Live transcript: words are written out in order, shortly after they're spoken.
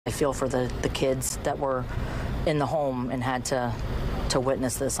feel for the kids that were in the home and had to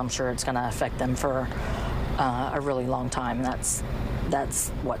witness this. I'm sure it's going to affect them for a really long time. That's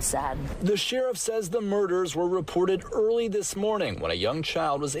what's sad. The sheriff says the murders were reported early this morning when a young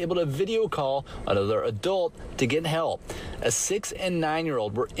child was able to video call another adult to get help. A 6 and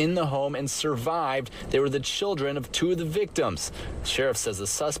 9-year-old were in the home and survived. They were the children of 2 of the victims. The sheriff says the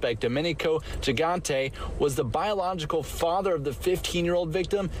suspect, Domenico Gigante, was the biological father of the 15-year-old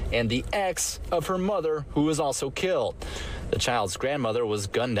victim and the ex of her mother, who was also killed. The child's grandmother was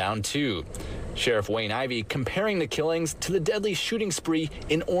gunned down too. Sheriff Wayne Ivey comparing the killings to the deadly shooting spree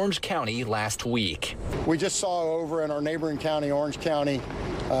in Orange County last week. We just saw over in our neighboring county, Orange County,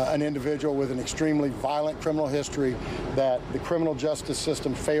 an individual with an extremely violent criminal history that the criminal justice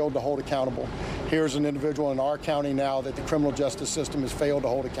system failed to hold accountable. Here's an individual in our county now that the criminal justice system has failed to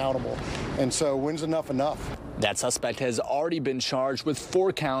hold accountable. And so when's enough enough? That suspect has already been charged with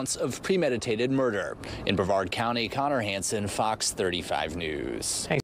 4 counts of premeditated murder. In Brevard County, Connor Hansen, Fox 35 News.